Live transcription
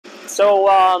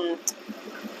So,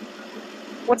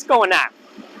 what's going on?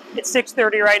 It's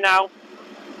 6:30 right now.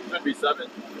 Should be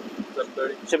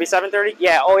 7:30. Should be 7:30?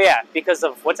 Yeah, oh yeah, because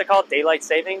of, what's it called? Daylight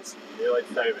savings? Daylight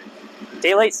savings.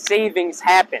 Daylight savings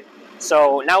happened.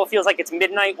 So now it feels like it's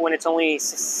midnight when it's only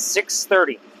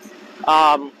 6:30.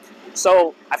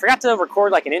 So I forgot to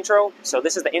record like an intro. So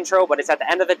this is the intro, but it's at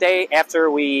the end of the day after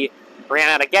we ran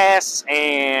out of gas.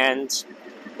 And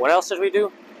what else did we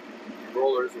do?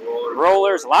 Rollers.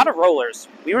 Rollers, a lot of rollers.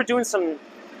 We were doing some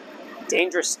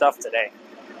dangerous stuff today.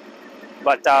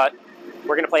 But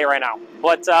we're going to play it right now.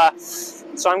 But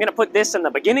so I'm going to put this in the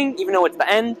beginning, even though it's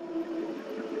the end.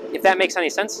 If that makes any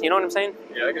sense, you know what I'm saying?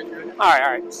 Yeah, I got you. All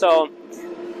right. So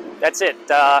that's it.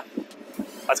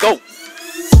 Let's go.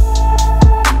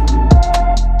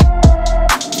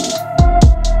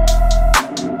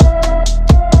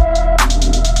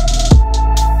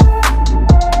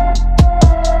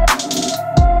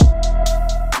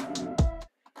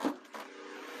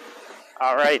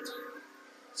 All right.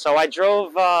 So I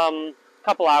drove a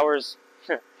couple hours,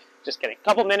 just kidding, a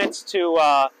couple minutes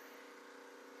to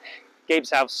Gabe's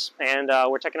house, and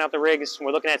we're checking out the rigs.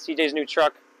 We're looking at CJ's new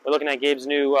truck. We're looking at Gabe's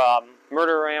new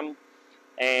murder ram,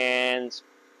 and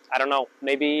I don't know,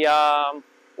 maybe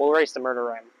we'll race the murder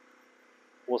ram.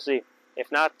 We'll see.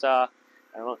 If not, I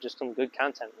don't know, just some good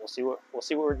content. We'll see what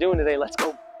we're doing today. Let's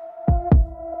go.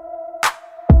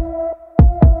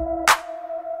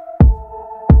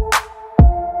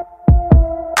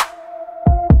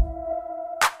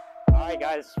 All right,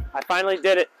 guys, I finally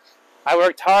did it. I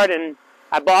worked hard and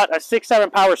I bought a 6.7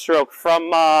 Power Stroke from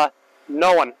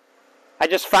no one. I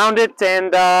just found it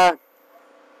and I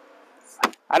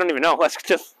don't even know. Let's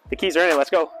just, the keys are in it. Let's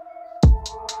go.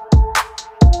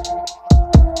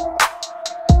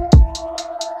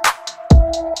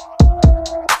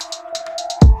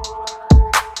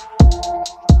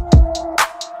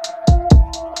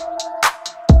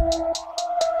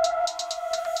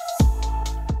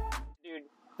 Dude,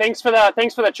 thanks for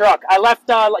the truck. I left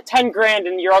like 10 grand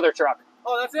in your other truck.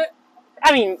 Oh, that's it?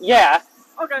 I mean, yeah.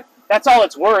 Okay. That's all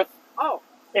it's worth. Oh.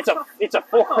 It's a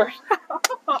Ford.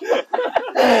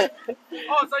 Oh,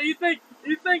 so you think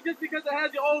just because it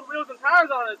has the old wheels and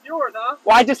tires on it, it's yours, huh?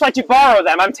 Well, I just let you borrow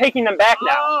them. I'm taking them back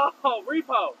now. Oh,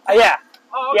 repo. Yeah.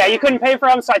 Oh, okay. Yeah, you couldn't pay for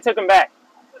them, so I took them back.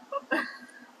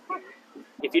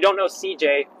 If you don't know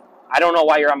CJ, I don't know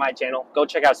why you're on my channel. Go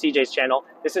check out CJ's channel.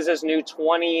 This is his new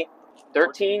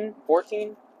 2013,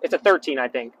 14? It's a 13, I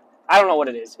think. I don't know what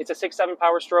it is. It's a 6.7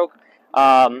 Power Stroke.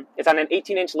 It's on an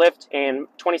 18-inch lift and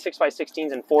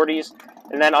 26x16s and 40s.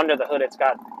 And then under the hood, it's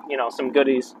got, you know, some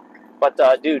goodies. But,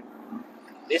 dude,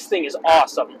 this thing is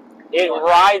awesome. It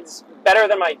rides better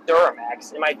than my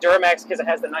Duramax. And my Duramax, because it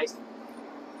has the nice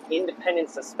independent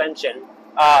suspension,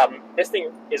 this thing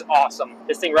is awesome.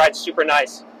 This thing rides super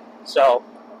nice. So,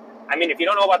 I mean, if you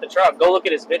don't know about the truck, go look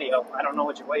at his video. I don't know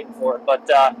what you're waiting for, but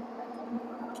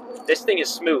this thing is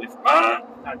smooth.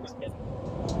 I'm just kidding.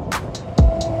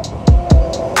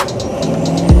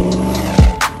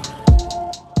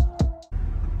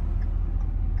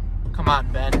 Come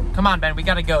on, Ben. Come on, Ben. We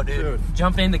gotta go, dude.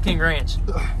 Jump in the King Ranch.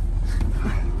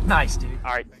 Nice, dude.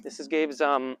 All right, this is Gabe's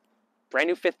brand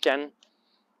new 5th gen,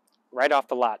 right off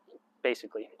the lot,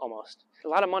 basically, almost. A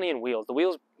lot of money in wheels. The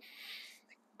wheels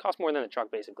cost more than the truck,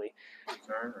 basically.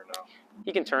 Turn or no?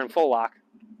 He can turn full lock.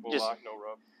 Full lock, no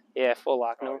rub? Yeah, full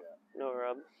lock, Oh, no, yeah. no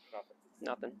rub,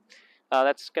 Nothing. nothing.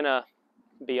 That's gonna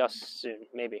be us soon,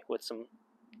 maybe with some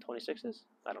 26s.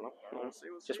 I don't know. We'll see.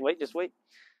 Just wait.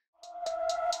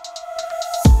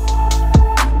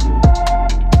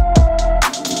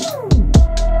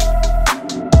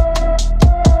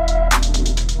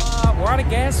 We're out of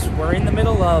gas. We're in the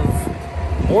middle of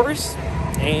Morris,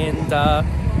 and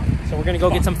so we're gonna go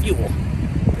get some fuel.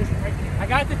 I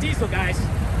got the diesel, guys,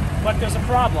 but there's a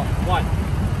problem. What?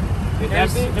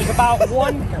 There's about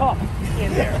 1 cup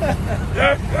in there.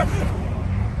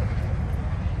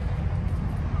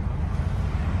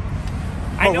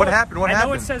 What happened? What I know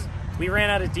happened? it says we ran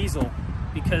out of diesel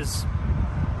because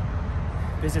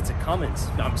visits at Cummins.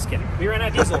 No, I'm just kidding. We ran out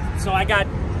of diesel, so I got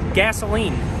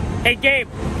gasoline. Hey, Gabe,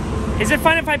 is it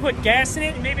fine if I put gas in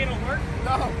it and maybe it'll work?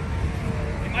 No.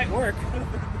 It might work.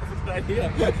 That's a good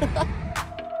idea.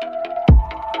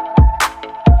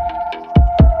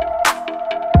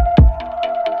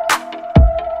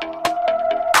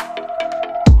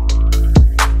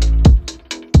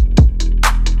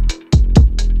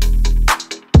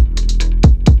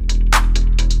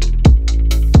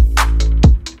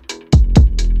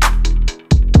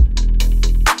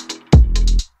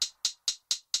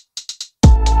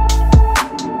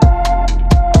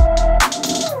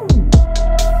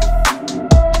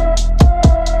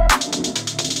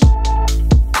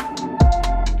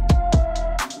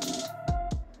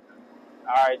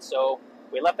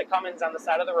 we left the Cummins on the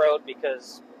side of the road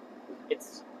because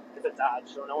it's a Dodge,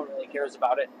 so no one really cares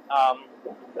about it.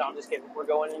 No, I'm just kidding. We're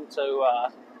going into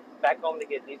back home to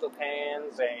get diesel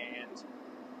cans, and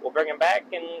we'll bring them back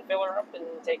and fill her up and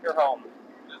take her home.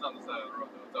 It's on the side of the road,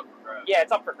 though. It's up for grabs. Yeah,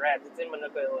 it's up for grabs. It's in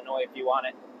Minooka, Illinois, if you want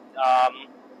it.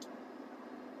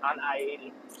 On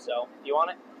I-80. So if you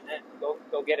want it,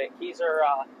 go get it. Keys are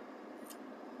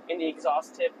in the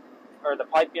exhaust tip or the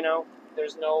pipe. You know,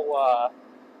 there's no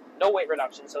weight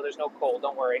reduction, so there's no cold.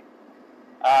 Don't worry.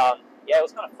 Yeah, it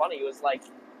was kind of funny. It was like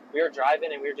we were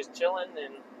driving and we were just chilling,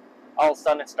 and all of a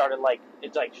sudden it started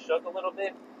it shook a little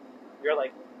bit. We were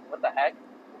like, what the heck?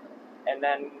 And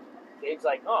then Dave's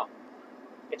like, oh,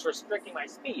 it's restricting my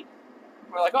speed.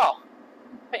 We're like, oh,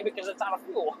 maybe because it's out of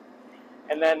fuel.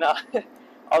 And then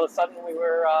all of a sudden we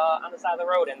were on the side of the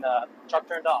road, and the truck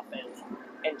turned off, and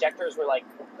injectors were like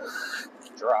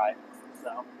dry.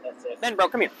 So that's it. Ben, bro,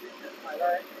 come here.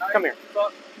 Come here.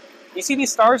 You see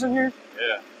these stars in here?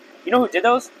 Yeah. You know who did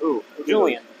those? Who?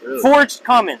 Julian. Really? Forged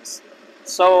Cummins.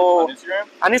 So On Instagram?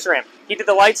 On Instagram. He did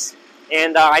the lights,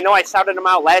 and I know I shouted him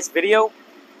out last video,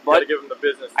 but Gotta give him the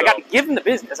business. I got to give him the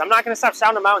business. I'm not going to stop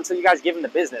shouting him out until you guys give him the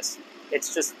business.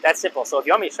 It's just that simple. So if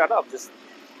you want me to shout up, just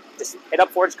hit up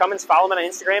Forged Cummins, follow him on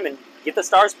Instagram, and get the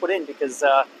stars put in, because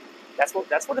that's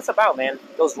what it's about, man.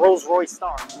 Those Rolls Royce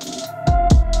stars.